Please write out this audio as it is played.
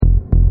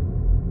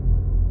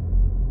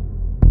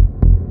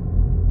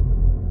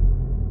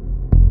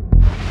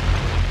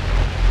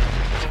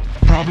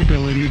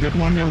probability that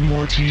one or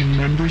more team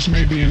members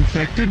may be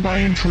infected by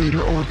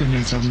intruder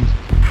organism.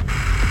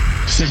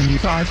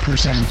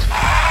 75%.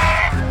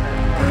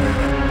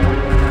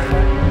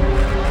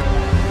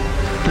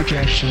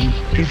 Projection: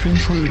 if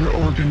intruder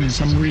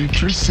organism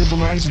reaches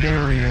civilized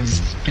areas,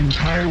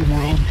 entire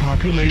world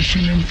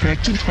population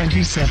infected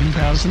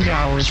 27,000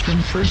 hours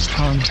from first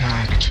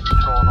contact.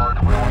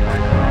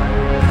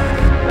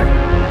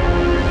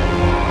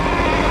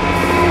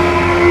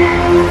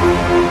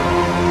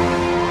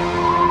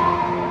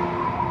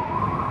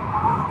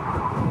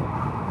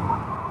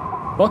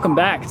 Welcome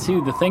back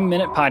to the Thing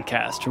Minute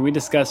Podcast, where we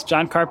discuss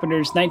John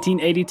Carpenter's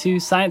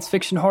 1982 science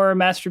fiction horror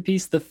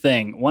masterpiece, The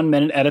Thing, 1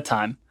 minute at a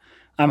time.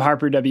 I'm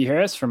Harper W.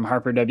 Harris from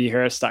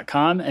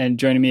harperwharris.com, and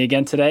joining me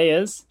again today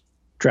is...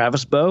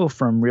 Travis Bowe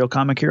from Real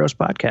Comic Heroes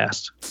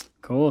Podcast.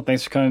 Cool.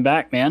 Thanks for coming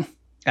back, man.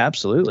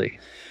 Absolutely.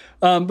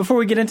 Before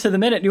we get into the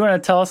minute, do you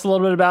want to tell us a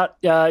little bit about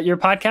your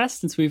podcast,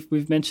 since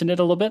we've mentioned it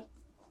a little bit?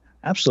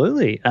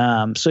 Absolutely.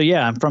 I'm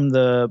from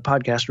the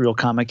podcast Real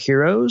Comic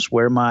Heroes,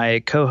 where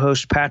my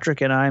co-host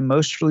Patrick and I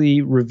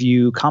mostly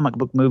review comic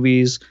book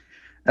movies,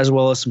 as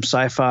well as some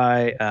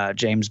sci-fi,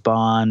 James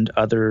Bond,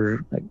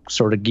 other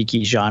sort of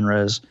geeky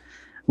genres.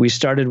 We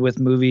started with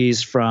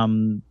movies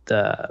from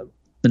the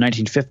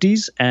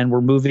 1950s, and we're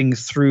moving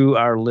through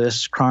our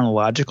list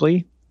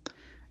chronologically.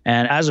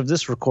 And as of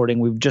this recording,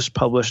 we've just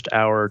published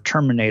our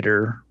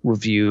Terminator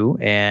review,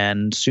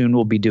 and soon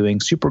we'll be doing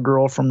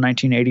Supergirl from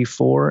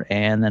 1984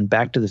 and then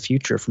Back to the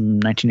Future from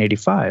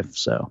 1985.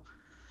 So,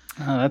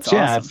 that's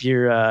awesome.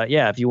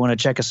 Yeah, if you want to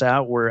check us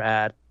out, we're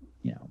at,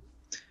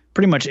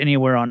 pretty much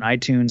anywhere on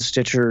iTunes,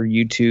 Stitcher,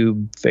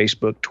 YouTube,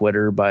 Facebook,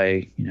 Twitter.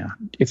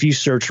 If you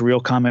search Real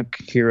Comic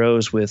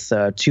Heroes with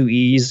 2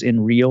 E's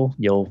in real,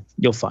 you'll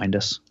find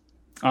us.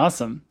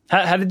 Awesome.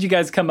 How did you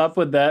guys come up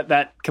with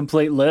that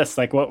complete list?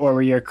 Like, what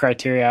were your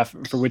criteria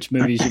for which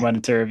movies you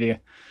wanted to review?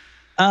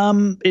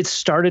 It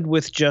started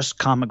with just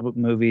comic book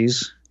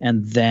movies,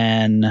 and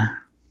then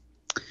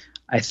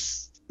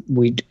it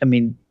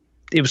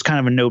was kind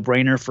of a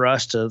no-brainer for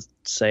us to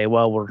say,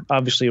 well, we're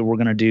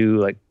going to do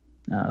like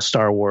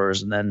Star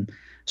Wars, and then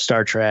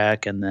Star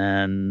Trek, and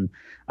then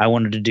I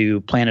wanted to do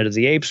Planet of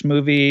the Apes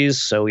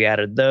movies, so we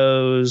added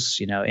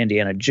those.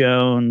 Indiana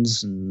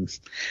Jones and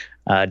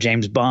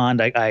James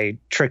Bond. I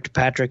tricked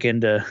Patrick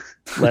into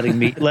letting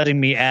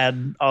me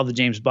add all the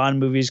James Bond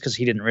movies because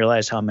he didn't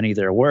realize how many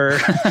there were.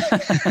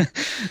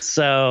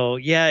 So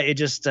yeah, it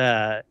just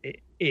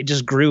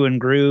grew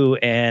and grew,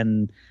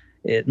 and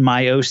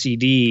my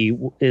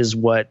OCD is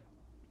what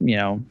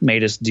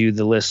made us do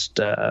the list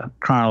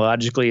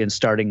chronologically, and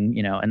starting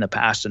in the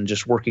past and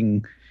just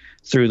working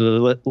through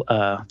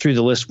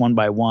the list one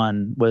by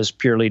one was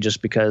purely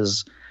just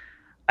because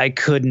I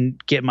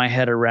couldn't get my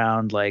head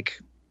around like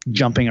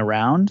jumping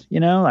around.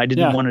 I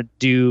didn't want to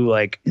do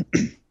like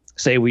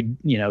say we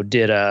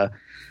did a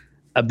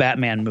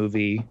Batman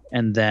movie,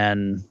 and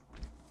then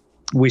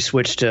we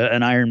switched to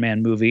an Iron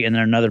Man movie, and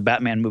then another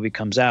Batman movie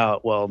comes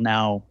out. Well,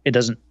 now it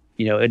doesn't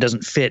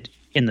fit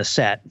in the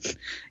set,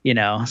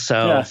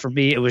 so for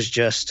me it was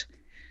just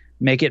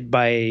make it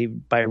by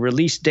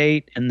release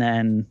date, and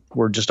then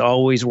we're just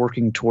always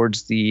working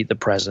towards the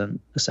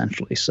present,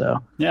 essentially.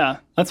 So yeah,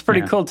 that's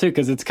pretty cool too,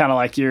 because it's kind of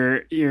like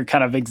you're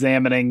kind of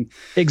examining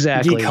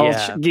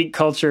geek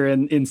culture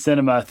in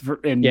cinema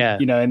in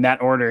that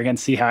order, and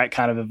see how it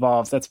kind of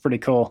evolves. That's pretty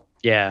cool.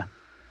 Yeah,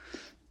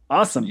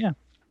 awesome. Yeah.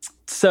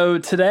 So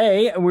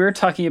today we're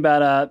talking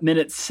about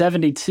minute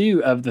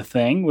 72 of The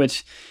Thing,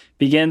 which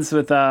begins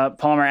with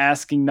Palmer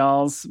asking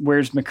Knowles,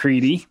 "Where's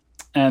MacReady?"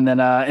 and then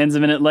ends a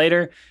minute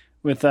later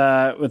with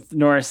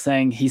Norris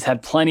saying he's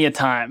had plenty of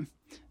time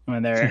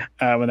when they're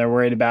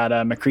worried about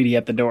MacReady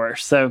at the door.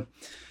 So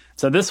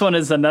this one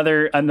is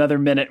another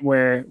minute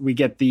where we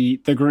get the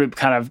group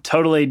kind of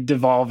totally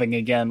devolving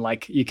again.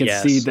 Like you can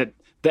see that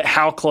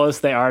how close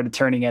they are to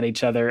turning at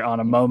each other on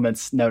a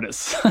moment's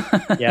notice.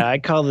 Yeah, I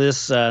call this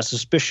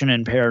suspicion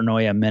and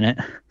paranoia minute.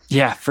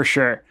 Yeah, for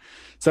sure.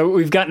 So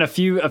we've gotten a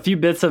few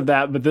bits of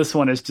that, but this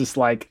one is just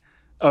like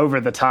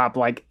over the top.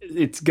 Like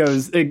they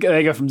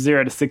go from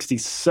 0 to 60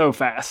 so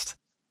fast.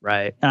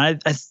 Right.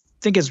 And I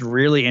think it's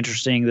really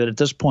interesting that at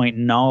this point,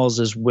 Knowles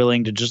is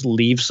willing to just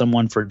leave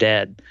someone for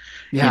dead.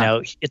 Yeah.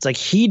 It's like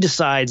he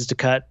decides to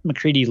cut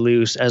MacReady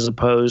loose, as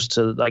opposed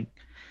to like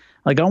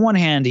on one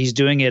hand, he's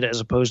doing it as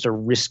opposed to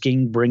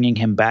risking bringing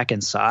him back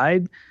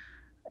inside,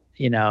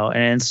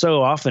 and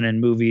so often in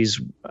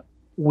movies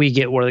we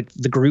get where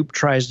the group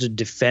tries to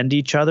defend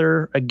each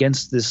other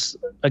against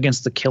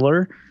the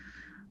killer.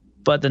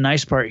 But the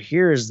nice part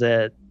here is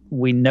that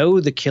we know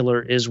the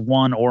killer is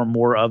one or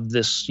more of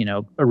this,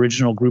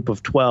 original group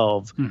of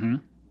 12.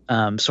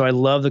 Mm-hmm. So I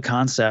love the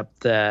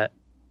concept that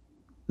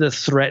the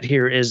threat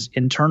here is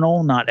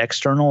internal, not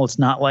external. It's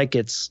not like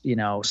it's,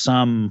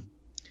 some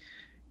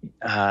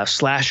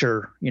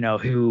slasher,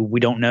 who we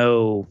don't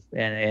know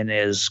and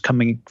is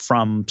coming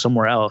from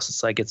somewhere else.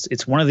 It's like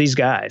it's one of these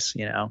guys,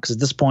 because at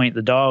this point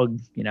the dog,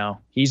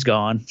 he's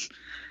gone,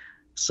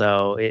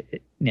 So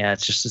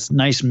it's just this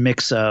nice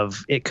mix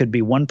of, it could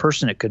be one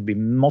person, it could be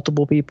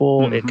multiple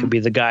people, it could be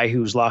the guy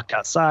who's locked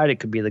outside, it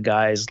could be the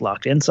guys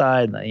locked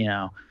inside,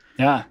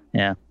 Yeah.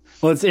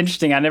 Well, it's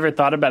interesting. I never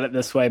thought about it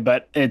this way,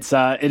 but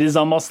it is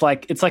almost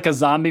like it's like a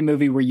zombie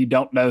movie where you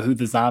don't know who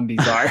the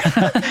zombies are.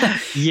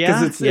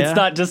 Yeah, because it's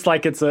not just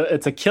like it's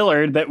a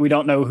killer that we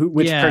don't know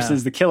which person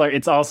is the killer.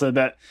 It's also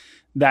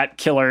that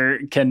killer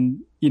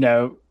can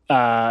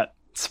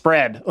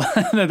spread.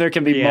 There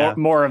can be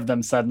more of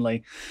them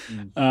suddenly.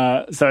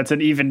 So it's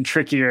an even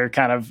trickier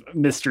kind of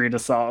mystery to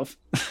solve.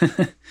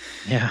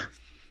 Yeah.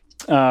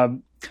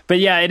 But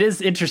yeah, it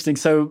is interesting.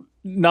 So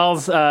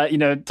Knowles,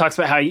 talks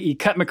about how he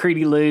cut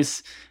MacReady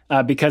loose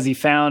because he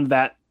found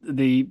that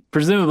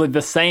presumably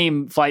the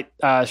same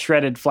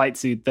shredded flight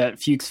suit that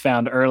Fuchs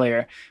found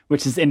earlier,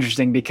 which is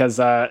interesting because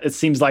it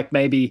seems like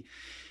maybe,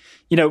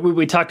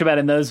 we talked about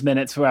in those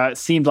minutes where it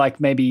seemed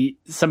like maybe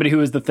somebody who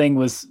was the Thing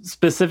was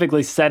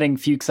specifically setting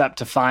Fuchs up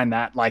to find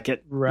that, like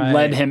it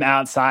led him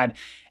outside,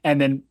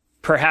 and then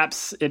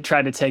perhaps it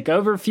tried to take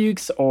over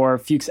Fuchs, or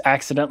Fuchs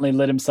accidentally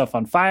lit himself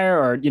on fire,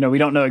 or, we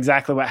don't know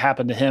exactly what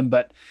happened to him,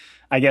 but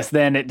I guess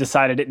then it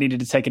decided it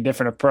needed to take a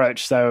different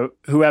approach. So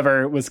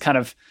whoever was kind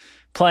of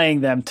playing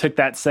them took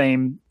that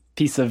same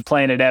piece of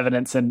planet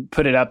evidence and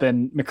put it up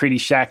in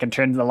MacReady's shack and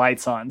turned the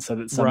lights on so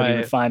that somebody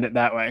would find it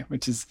that way,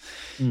 which is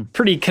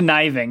pretty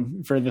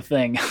conniving for the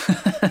Thing.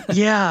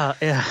 Yeah.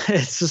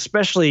 It's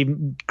especially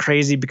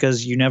crazy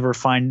because you never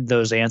find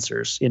those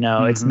answers.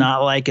 It's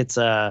not like it's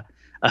a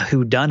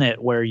whodunit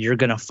where you're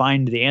going to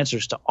find the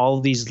answers to all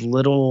these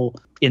little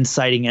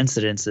inciting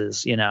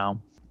incidences,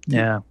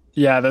 Yeah.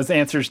 Yeah, those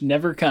answers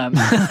never come.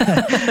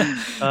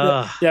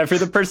 Yeah, for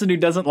the person who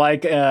doesn't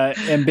like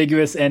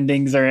ambiguous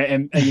endings or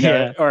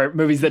or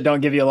movies that don't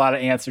give you a lot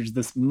of answers,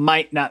 this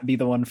might not be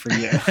the one for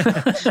you.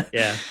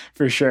 Yeah,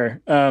 for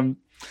sure. But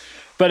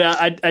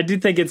I do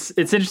think it's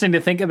interesting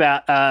to think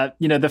about.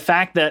 The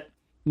fact that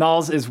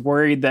Knowles is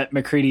worried that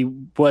MacReady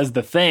was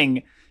the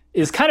Thing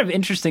is kind of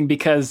interesting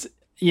because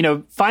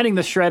finding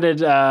the shredded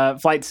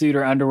flight suit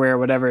or underwear or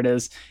whatever it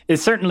is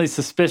certainly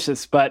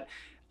suspicious, but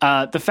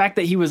the fact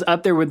that he was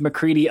up there with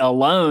MacReady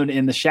alone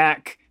in the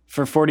shack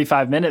for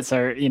 45 minutes,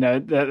 or,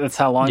 that's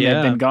how long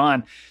they've been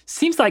gone,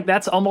 seems like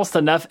that's almost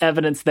enough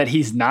evidence that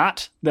he's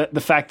not. The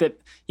fact that,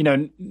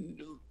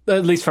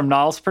 at least from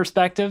Knowles'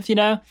 perspective,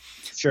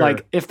 Sure.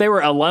 Like if they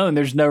were alone,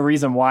 there's no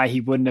reason why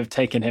he wouldn't have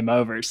taken him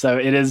over. So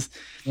it is,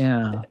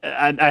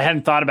 I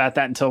hadn't thought about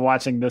that until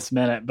watching this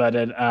minute, but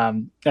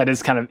that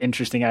is kind of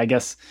interesting, I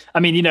guess.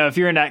 I mean, if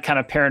you're in that kind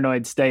of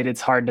paranoid state,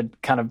 it's hard to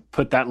kind of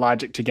put that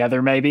logic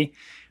together maybe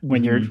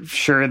when you're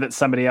sure that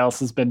somebody else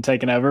has been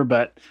taken over.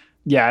 But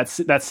yeah,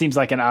 that seems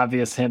like an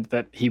obvious hint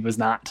that he was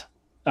not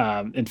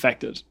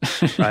infected.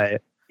 Right.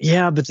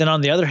 Yeah. But then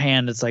on the other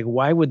hand, it's like,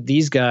 why would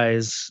these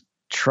guys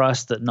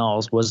trust that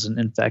Knowles wasn't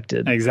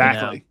infected?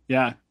 Exactly.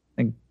 Yeah.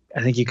 I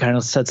think you kind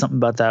of said something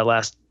about that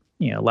last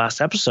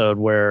episode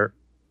where,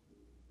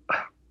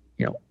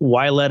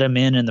 why let him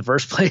in the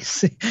first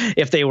place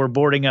if they were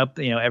boarding up,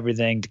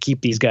 everything to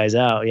keep these guys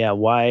out? Yeah.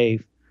 Why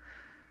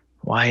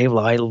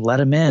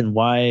let him in?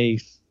 Why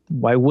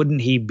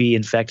wouldn't he be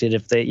infected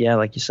if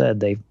like you said,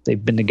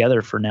 they've been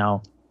together for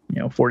now,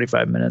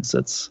 45 minutes.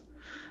 That's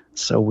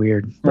so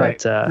weird.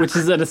 Right. But, which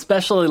is an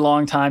especially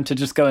long time to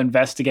just go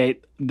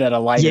investigate that a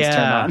light is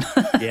turned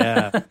on.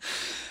 Yeah.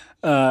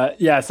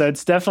 So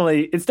it's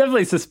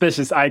definitely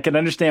suspicious. I can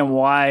understand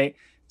why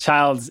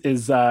Childs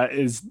is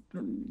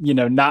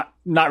not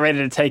ready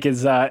to take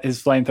his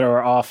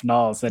flamethrower off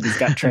Knowles that he's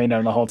got trained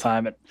on the whole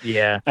time.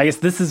 I guess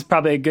this is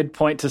probably a good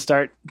point to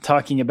start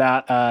talking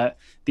about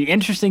the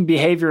interesting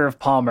behavior of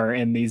Palmer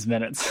in these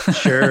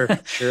minutes. Sure.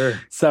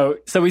 So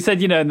we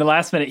said, in the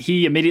last minute,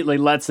 he immediately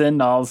lets in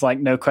Knowles, like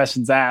no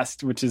questions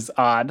asked, which is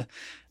odd.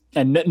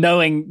 And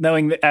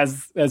knowing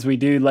as we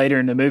do later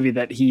in the movie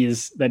that he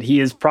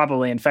is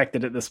probably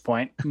infected at this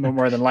point,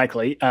 more than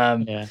likely.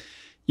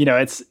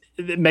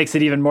 It makes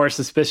it even more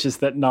suspicious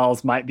that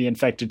Knowles might be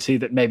infected too,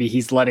 that maybe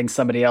he's letting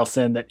somebody else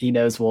in that he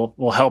knows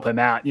will help him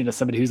out,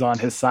 somebody who's on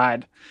his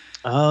side.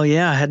 Oh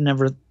yeah. I had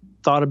never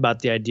thought about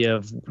the idea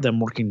of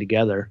them working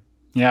together.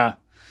 Yeah.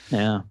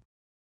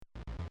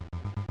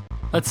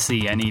 Let's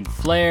see. I need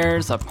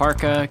flares, a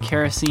parka,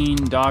 kerosene,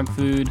 dog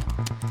food.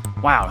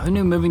 Wow, who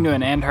knew moving to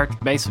an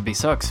Antarctic base would be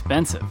so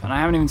expensive? And I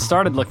haven't even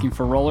started looking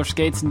for roller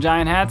skates and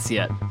giant hats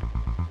yet.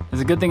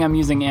 It's a good thing I'm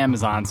using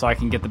Amazon so I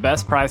can get the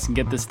best price and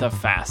get this stuff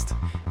fast.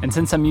 And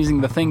since I'm using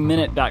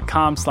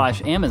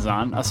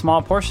thethingminute.com/Amazon, a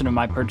small portion of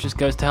my purchase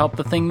goes to help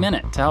The Thing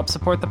Minute, to help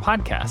support the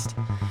podcast.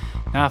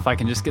 Now, if I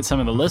can just get some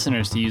of the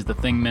listeners to use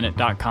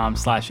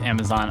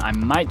thethingminute.com/Amazon, I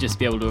might just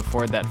be able to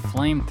afford that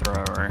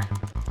flamethrower.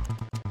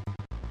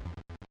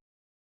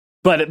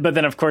 But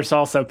then, of course,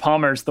 also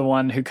Palmer's the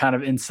one who kind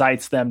of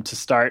incites them to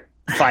start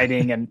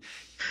fighting. And,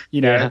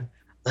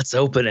 let's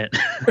open it.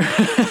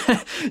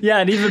 Yeah,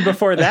 and even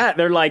before that,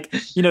 they're like,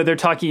 they're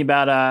talking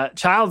about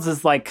Childs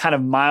is like kind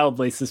of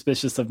mildly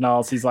suspicious of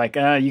Knowles. He's like,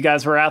 you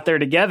guys were out there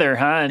together,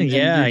 huh? And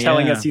you're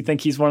telling us you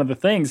think he's one of the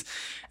things.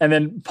 And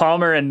then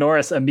Palmer and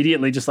Norris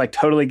immediately just like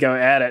totally go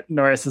at it.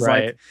 Norris is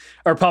like,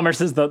 or Palmer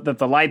says that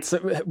the lights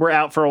were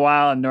out for a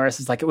while, and Norris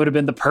is like, it would have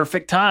been the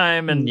perfect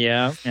time. And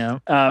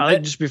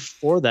just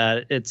before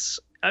that, it's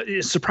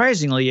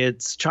surprisingly,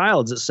 it's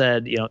Childs that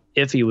said,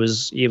 if he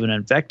was even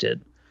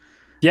infected.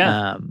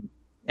 Yeah.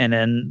 And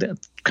then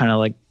kind of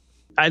like,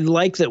 I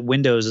like that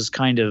Windows is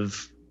kind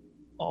of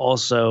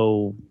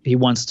also, he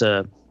wants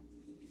to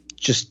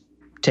just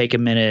take a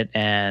minute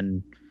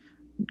and,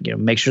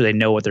 make sure they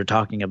know what they're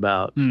talking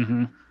about.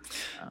 Mm-hmm.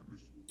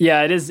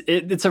 Yeah, it is.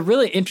 It's a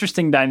really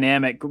interesting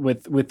dynamic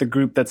with the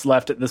group that's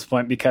left at this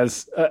point,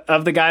 because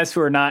of the guys who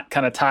are not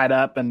kind of tied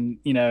up and,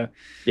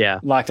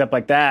 locked up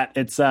like that.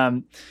 It's,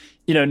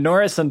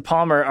 Norris and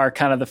Palmer are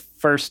kind of the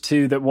first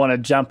two that want to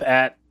jump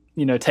at,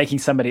 taking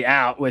somebody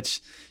out, which,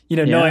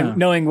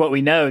 knowing what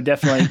we know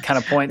definitely kind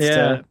of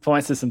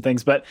points to some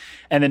things.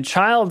 And then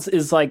Childs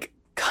is like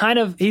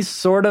he's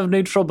sort of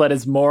neutral, but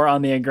is more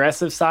on the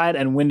aggressive side,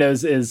 and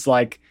Windows is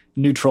like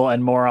neutral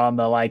and more on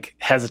the like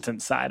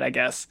hesitant side, I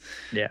guess.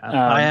 Yeah.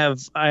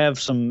 I have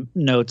some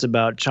notes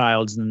about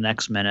Childs in the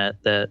next minute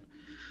that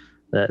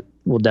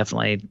we'll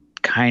definitely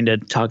kind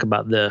of talk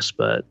about this,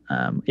 but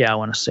I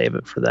want to save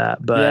it for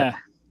that. But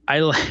I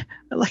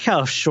like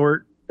how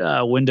short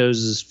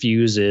Windows'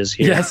 fuse is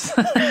here. Yes.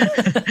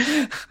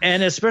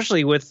 And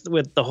especially with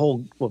the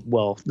whole,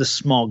 the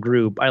small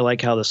group, I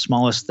like how the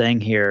smallest thing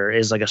here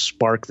is like a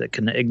spark that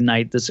can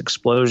ignite this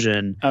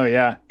explosion. Oh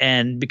yeah.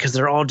 And because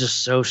they're all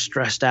just so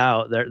stressed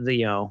out,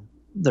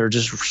 they're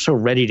just so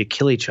ready to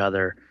kill each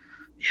other.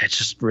 Yeah, it's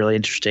just really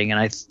interesting.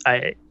 And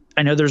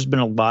I know there's been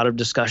a lot of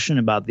discussion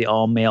about the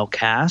all male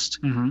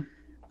cast.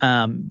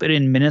 Mm-hmm. But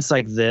in minutes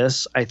like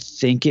this, I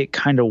think it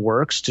kind of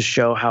works to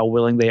show how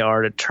willing they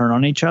are to turn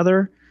on each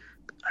other.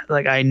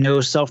 Like, I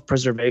know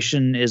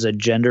self-preservation is a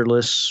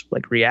genderless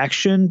like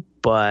reaction,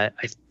 but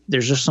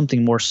there's just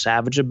something more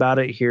savage about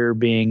it here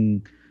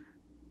being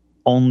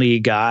only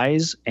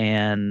guys.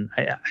 And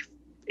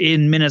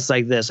in minutes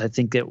like this, I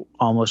think it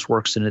almost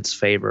works in its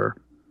favor.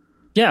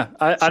 Yeah,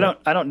 I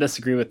don't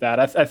disagree with that.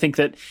 I think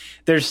that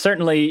there's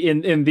certainly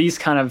in these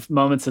kind of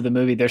moments of the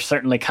movie, there's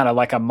certainly kind of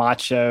like a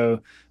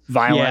macho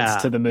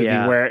violence to the movie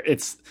where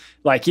it's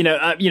like,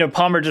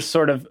 Palmer just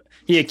sort of,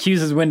 he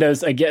accuses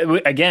Windows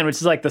again, which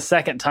is like the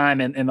second time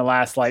in the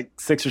last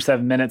like 6 or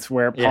 7 minutes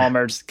where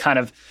Palmer's kind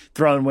of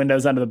thrown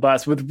Windows under the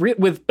bus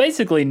with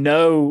basically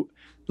no,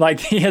 like,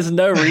 he has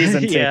no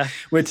reason to,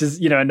 which is,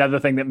 another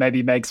thing that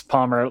maybe makes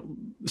Palmer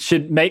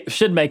should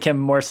make him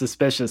more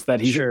suspicious,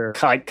 that he's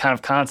kind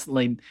of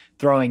constantly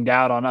throwing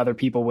doubt on other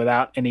people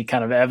without any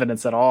kind of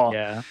evidence at all.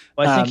 Yeah.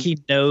 Well, I think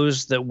he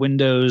knows that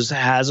Windows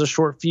has a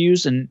short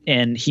fuse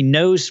and he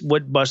knows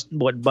what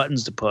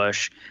buttons to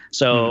push.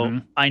 So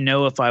I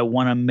know if I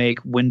want to make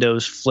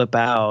Windows flip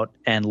out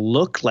and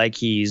look like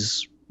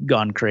he's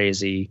gone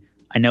crazy,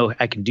 I know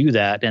I can do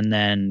that and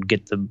then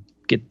get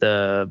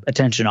the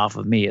attention off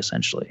of me,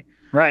 essentially.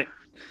 Right.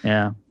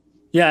 Yeah.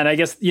 Yeah. And I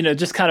guess,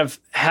 just kind of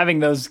having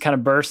those kind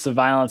of bursts of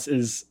violence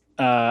is,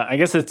 I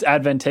guess it's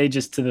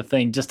advantageous to the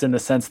thing, just in the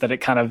sense that it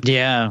kind of,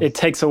 it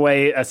takes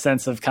away a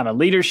sense of kind of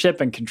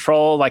leadership and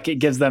control. Like, it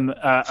gives them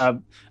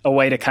a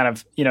way to kind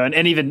of,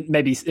 and even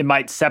maybe it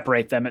might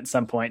separate them at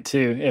some point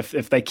too,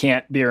 if they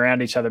can't be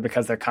around each other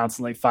because they're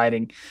constantly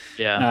fighting.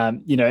 Yeah.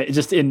 It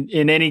just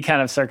in any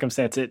kind of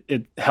circumstance,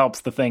 it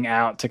helps the thing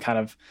out to kind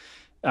of,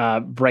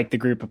 break the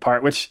group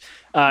apart, which,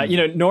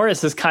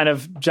 Norris is kind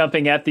of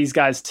jumping at these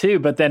guys too.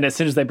 But then as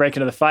soon as they break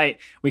into the fight,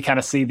 we kind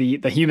of see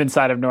the human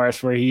side of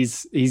Norris where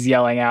he's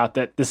yelling out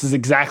that this is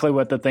exactly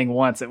what the thing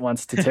wants. It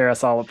wants to tear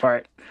us all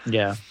apart.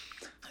 Yeah.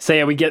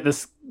 So we get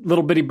this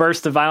little bitty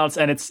burst of violence,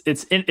 and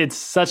it's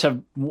such a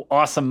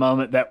awesome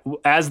moment that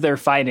as they're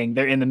fighting,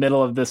 they're in the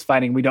middle of this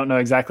fighting. We don't know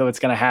exactly what's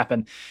going to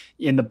happen.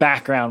 In the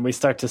background, we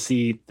start to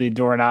see the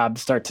doorknob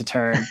start to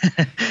turn.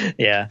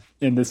 Yeah.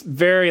 In this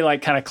very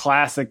like kind of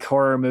classic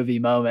horror movie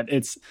moment.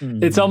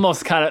 It's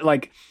almost kind of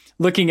like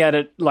looking at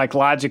it like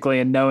logically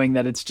and knowing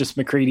that it's just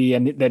MacReady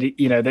and that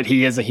that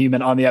he is a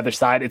human on the other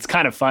side. It's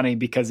kind of funny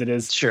because it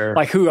is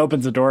like, who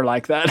opens a door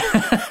like that?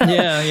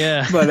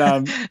 Yeah.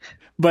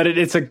 But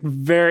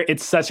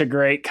it's such a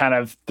great kind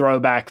of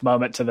throwback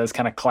moment to those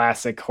kind of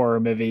classic horror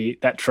movie,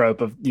 that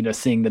trope of,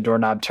 seeing the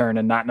doorknob turn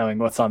and not knowing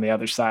what's on the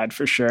other side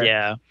for sure.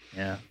 Yeah.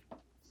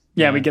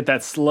 Yeah, we get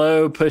that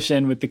slow push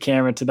in with the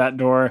camera to that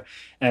door.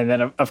 And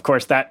then of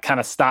course that kind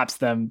of stops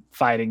them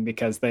fighting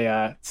because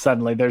they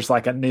suddenly there's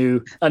like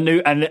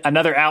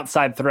another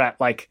outside threat.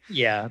 Like,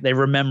 they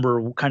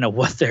remember kind of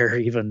what they're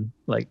even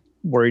like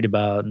worried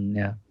about.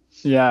 And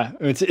yeah,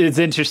 it's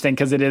interesting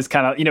because it is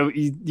kind of,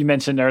 you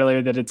mentioned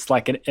earlier that it's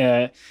like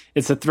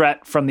it's a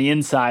threat from the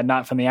inside,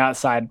 not from the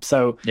outside.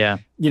 So,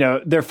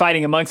 they're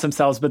fighting amongst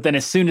themselves. But then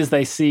as soon as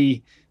they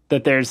see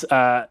that there's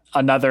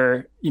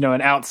another,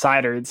 an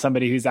outsider,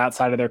 somebody who's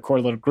outside of their core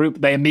little group,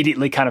 they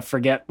immediately kind of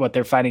forget what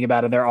they're fighting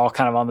about, and they're all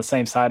kind of on the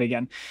same side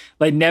again.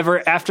 They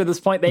never, after this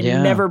point, they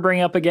never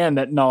bring up again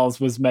that Knowles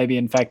was maybe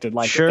infected.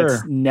 Like,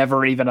 it's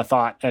never even a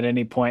thought at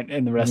any point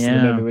in the rest of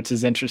the movie, which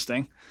is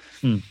interesting.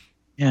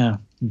 Yeah.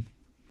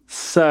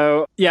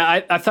 So,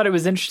 I thought it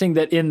was interesting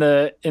that in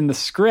the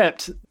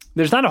script,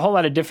 there's not a whole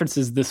lot of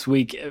differences this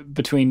week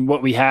between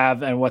what we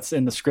have and what's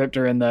in the script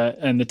or in the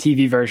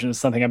TV version. Is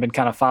something I've been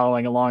kind of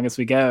following along as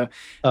we go.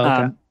 Oh,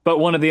 okay. But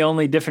one of the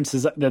only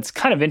differences that's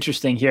kind of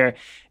interesting here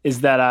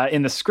is that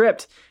in the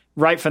script,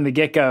 right from the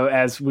get-go,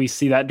 as we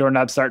see that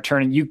doorknob start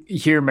turning, you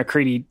hear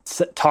MacReady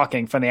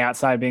talking from the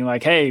outside, being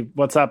like, "Hey,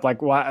 what's up?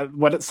 Like,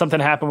 what?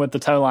 Something happened with the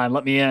tow line.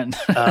 Let me in."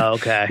 Oh,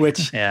 okay.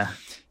 Which,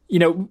 we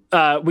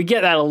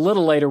get that a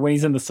little later when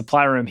he's in the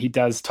supply room. He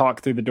does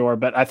talk through the door,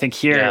 but I think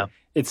here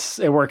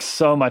it works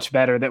so much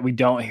better that we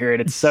don't hear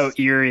it. It's so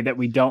eerie that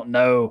we don't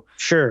know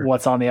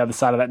what's on the other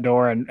side of that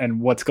door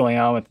and what's going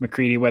on with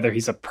MacReady, whether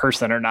he's a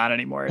person or not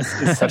anymore.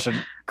 It's such a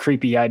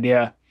creepy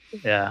idea.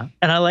 Yeah.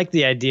 And I like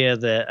the idea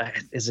that,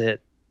 is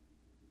it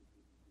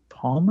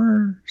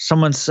Palmer?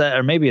 Someone said,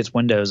 or maybe it's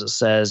Windows that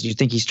says, you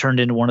think he's turned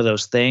into one of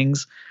those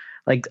things?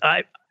 Like,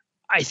 I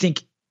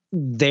think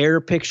they're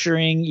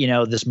picturing,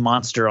 this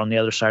monster on the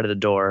other side of the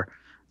door.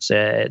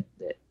 So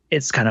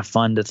it's kind of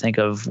fun to think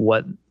of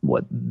what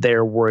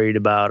they're worried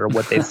about or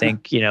what they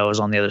think, is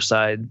on the other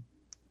side.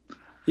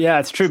 Yeah,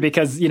 it's true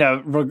because,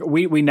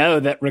 we know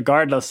that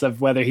regardless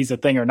of whether he's a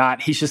thing or not,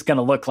 he's just going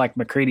to look like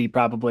MacReady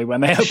probably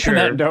when they open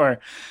that door.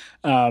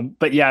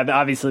 But yeah,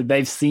 obviously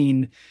they've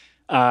seen,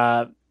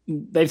 I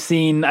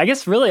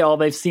guess really all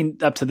they've seen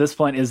up to this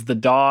point is the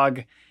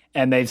dog,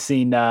 and they've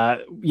seen,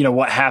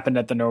 what happened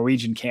at the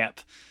Norwegian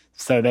camp.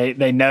 So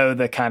they know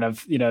the kind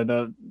of,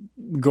 the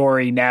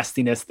gory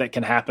nastiness that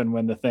can happen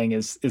when the thing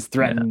is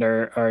threatened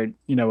or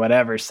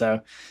whatever.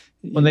 So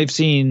when they've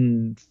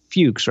seen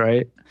Fuchs,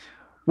 right?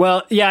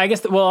 Well, yeah, I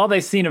guess. All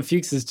they've seen of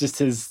Fuchs is just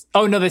his.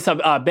 Oh no, they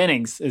saw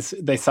Bennings.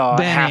 They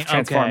saw half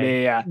transformed.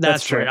 Okay. Yeah,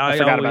 that's true. Right. I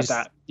forgot about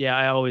that. Yeah,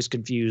 I always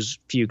confuse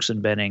Fuchs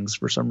and Bennings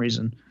for some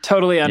reason.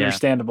 Totally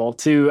understandable.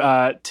 Two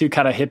kind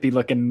of hippie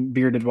looking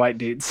bearded white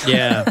dudes.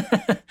 Yeah.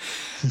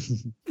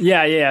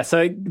 Yeah.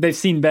 So they've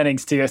seen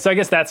Bennings too. So I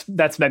guess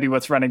that's maybe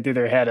what's running through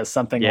their head is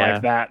something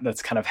like that.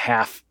 That's kind of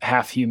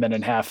half human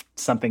and half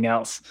something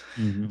else.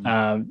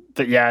 Mm-hmm.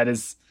 But yeah, it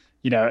is.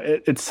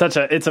 It's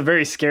a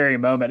very scary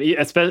moment,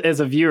 especially as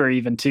a viewer,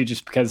 even too,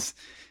 just because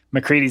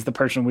MacReady's the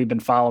person we've been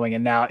following,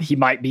 and now he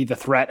might be the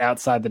threat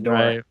outside the door.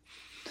 Right.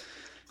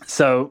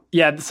 So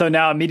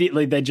now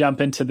immediately they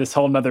jump into this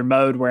whole nother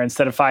mode where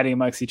instead of fighting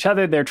amongst each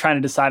other, they're trying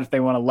to decide if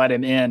they want to let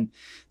him in.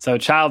 So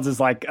Childs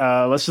is like,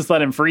 let's just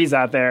let him freeze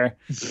out there.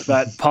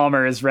 But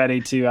Palmer is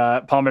ready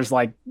to, Palmer's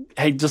like,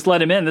 hey, just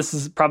let him in. This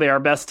is probably our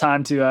best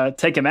time to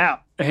take him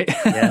out.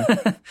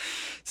 Yeah.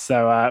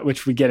 So,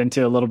 which we get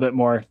into a little bit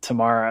more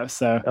tomorrow.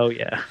 So,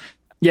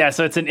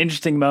 so it's an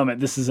interesting moment.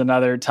 This is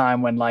another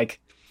time when,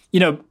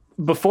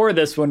 before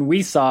this, when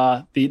we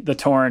saw the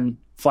torn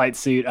flight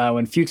suit,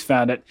 when Fuchs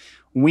found it,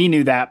 we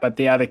knew that, but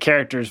the other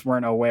characters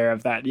weren't aware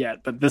of that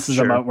yet. But this is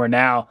a moment where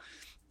now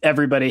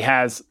everybody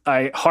has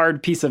a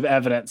hard piece of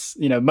evidence.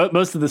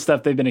 Most of the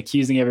stuff they've been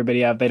accusing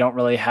everybody of, they don't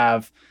really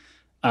have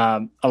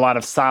a lot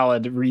of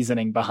solid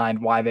reasoning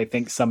behind why they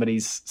think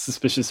somebody's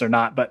suspicious or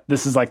not. But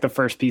this is like the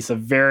first piece of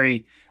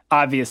very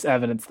obvious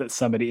evidence that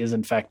somebody is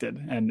infected,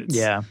 and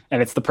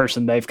it's the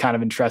person they've kind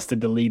of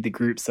entrusted to lead the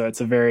group. So it's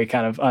a very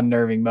kind of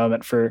unnerving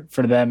moment for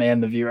them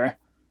and the viewer.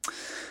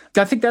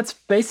 I think that's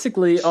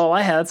basically all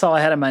I had. That's all I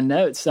had in my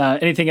notes.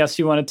 Anything else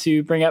you wanted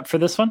to bring up for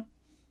this one?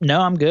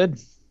 No, I'm good.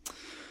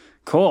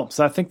 Cool.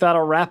 So I think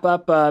that'll wrap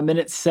up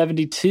minute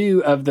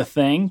 72 of The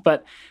Thing.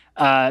 But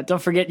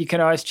don't forget, you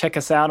can always check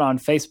us out on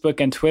Facebook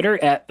and Twitter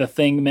at The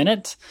Thing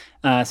Minute.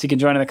 So you can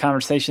join in the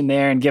conversation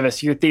there and give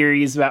us your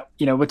theories about,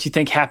 what you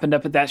think happened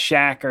up at that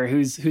shack or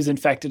who's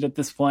infected at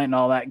this point and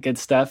all that good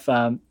stuff.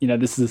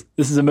 This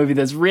is a movie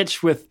that's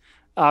rich with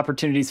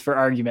opportunities for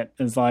argument,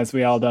 as long as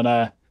we all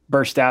don't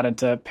burst out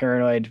into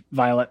paranoid,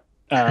 violent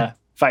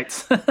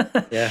fights.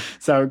 Yeah.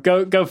 So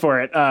go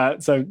for it.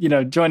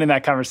 Join in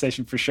that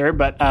conversation for sure.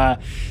 But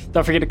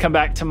don't forget to come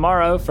back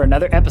tomorrow for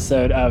another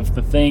episode of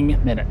The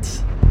Thing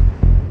Minute.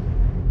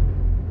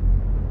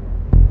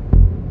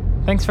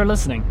 Thanks for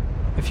listening.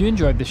 If you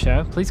enjoyed the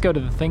show, please go to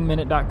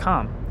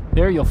thethingminute.com.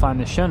 There you'll find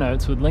the show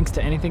notes with links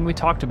to anything we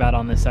talked about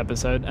on this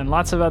episode and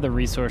lots of other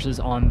resources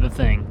on The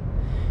Thing.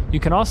 You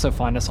can also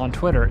find us on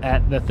Twitter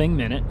at The Thing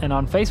Minute and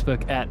on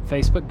Facebook at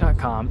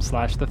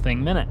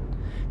facebook.com/TheThingMinute.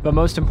 But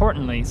most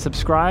importantly,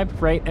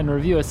 subscribe, rate, and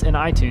review us in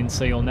iTunes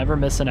so you'll never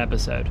miss an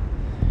episode.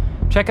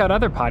 Check out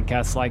other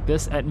podcasts like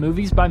this at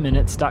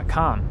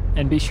moviesbyminutes.com,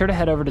 and be sure to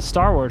head over to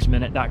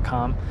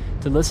starwarsminute.com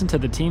to listen to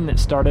the team that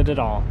started it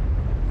all.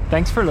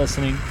 Thanks for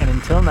listening, and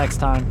until next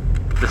time,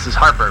 this is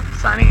Harper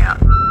signing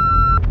out.